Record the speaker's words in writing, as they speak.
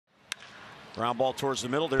Ground ball towards the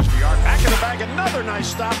middle. There's Villar. Back in the bag. Another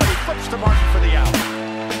nice stop, and he flips to Martin for the out.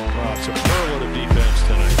 Well, superlative defense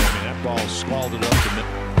tonight. I mean, that ball scalded up the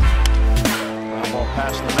middle. Ground ball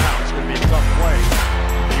past the mound. It's going to be a tough play.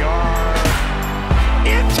 Villar.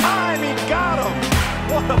 In time, he got him.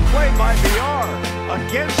 What a play by Villar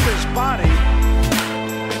against his body.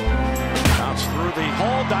 Bounce through the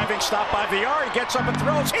hole. Diving stop by Villar. He gets up and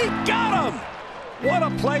throws. He got him. What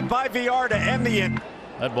a play by Villar to end the inning.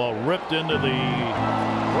 That ball ripped into the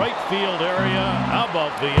right field area. How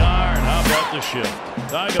about Villar and how about the shift?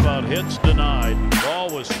 Talk about hits denied. Ball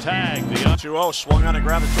was tagged. 2-0, swung on and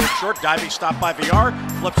grounded toward short. Diving stop by Villar.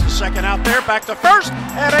 Flips the second out there. Back to first.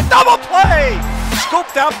 And a double play.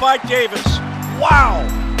 Scooped out by Davis. Wow.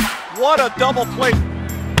 What a double play. Towards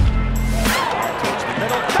the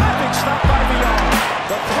middle. Diving stop by Villar.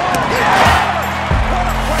 The throw. What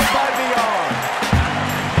a play by Villar.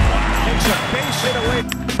 Takes a base hit away.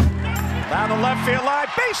 Down the left field line.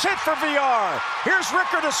 Base hit for Villar. Here's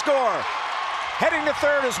Ricker to score. Heading to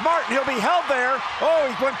third is Martin. He'll be held there. Oh,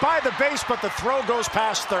 he went by the base, but the throw goes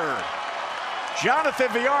past third. Jonathan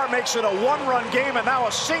Villar makes it a one-run game, and now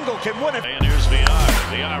a single can win it. And here's Villar.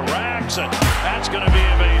 Villar racks it. That's going to be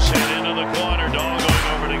a base hit into the corner. Dahl going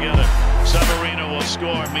over to get it. Severino will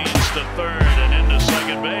score. Means to third and into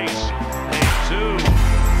second base. A 2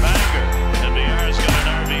 banger. And Villar's got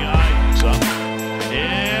an RBI. He's up.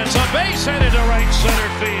 It's a base hit into right center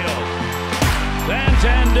field.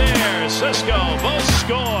 Santander, Cisco both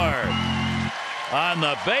scored on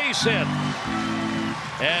the base hit.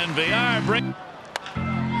 And Villar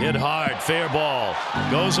hit hard, fair ball.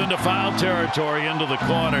 Goes into foul territory into the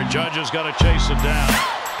corner. Judge has got to chase it down.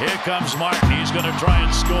 Here comes Martin. He's going to try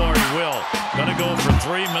and score. He will. Going to go for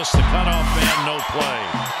 3. Missed the cutoff man. No play.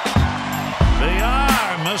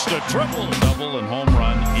 Villar missed a triple, double, and home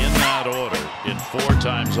run in that order in 4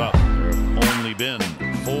 times up. There have only been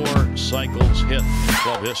 4 cycles hit in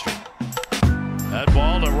club history. That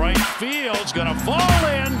ball to right field's going to fall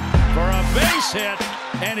in for a base hit,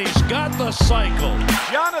 and he's got the cycle.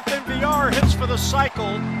 Jonathan Villar hits for the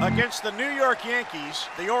cycle against the New York Yankees.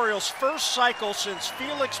 The Orioles' first cycle since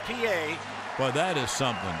Felix PA. Boy, that is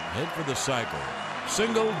something. Hit for the cycle.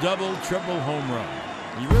 Single, double, triple home run.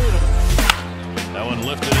 You really don't. That one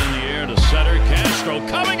lifted in the air to center. Castro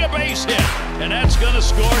coming a base hit, and that's going to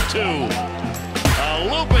score 2.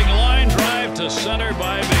 A looping line drive to center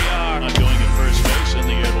by Villar. Not going at first base in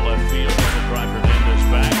the air to left field. Double drive Hernandez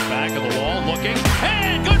back of the wall, looking,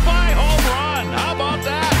 and goodbye home run. How about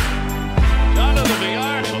that? Jonathan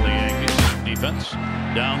Villar on the Yankees defense.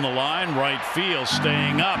 Down the line, right field,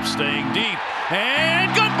 staying up, staying deep,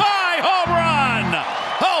 and goodbye home run.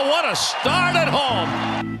 Oh, what a start at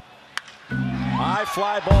home. High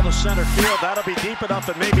fly ball to center field. That'll be deep enough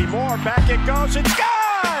and maybe more. Back it goes. It's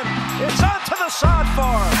gone. It's onto the sod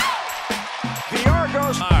farm. Villar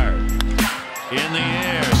goes hard. In the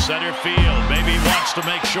air, center field. Maybe wants to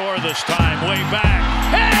make sure this time. Way back.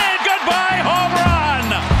 And goodbye home run.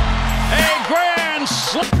 A grand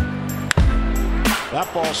slam. That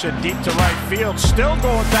ball's hit deep to right field. Still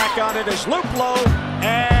going back on it is Luplow.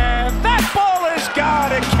 And that ball is gone.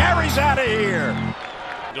 It carries out of here.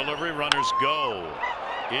 Delivery runners go.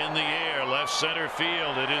 In the air, left center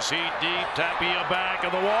field. It is heat deep. Tapia back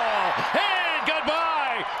of the wall. And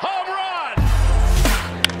goodbye. Home run.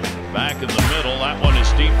 Back in the middle. That one is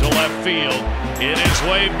deep to left field. It is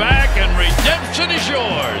way back, and redemption is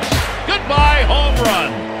yours. Goodbye, home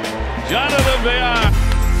run. Jonathan Villar.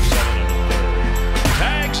 7 1/3.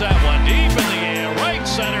 Tags that one deep in the air. Right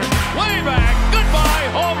center. Way back. Goodbye,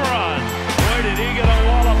 home run. Boy, did he get a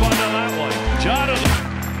wallop under that one. Jonathan.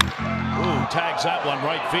 Ooh, tags that one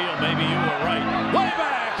right field. Maybe you were right. Way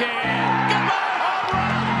back and goodbye home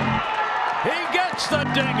run. He gets the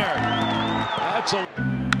dinger. That's a.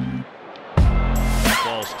 That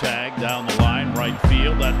ball's tagged down the line, right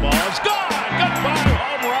field. That ball is gone. Goodbye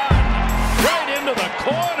home run. Right into the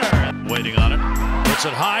corner. Waiting on it. Puts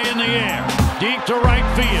it high in the air. Deep to right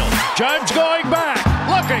field. Judge going back.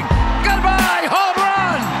 Looking. Goodbye home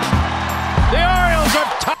run. The Orioles are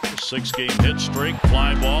tied. 6-game hit streak,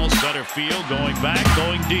 fly ball, center field, going back,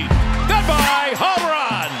 going deep. Goodbye, home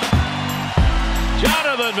run!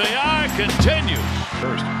 Jonathan Villar continues.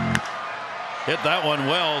 First, hit that one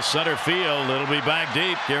well, center field, it'll be back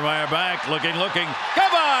deep. Kiermaier back, looking.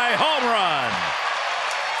 Goodbye, home run!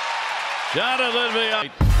 Jonathan Villar.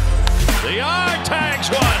 Villar tags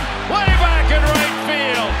one, way back in right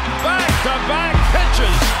field. Back-to-back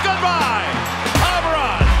pitches, goodbye, home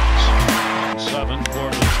run! 7,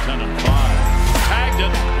 Corbin's 10 and 5. Tagged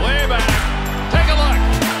it way back. Take a look.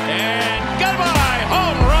 And goodbye.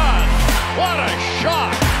 Home run. What a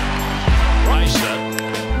shot.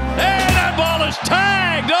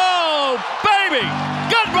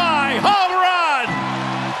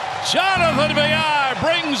 Jonathan Villar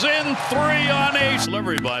brings in 3 on ace.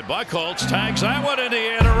 Delivery by Buchholz. Tags that one in the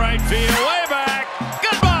air to right field. Way back.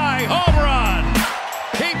 Goodbye. Home run.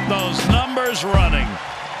 Keep those numbers running.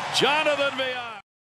 Jonathan Villar.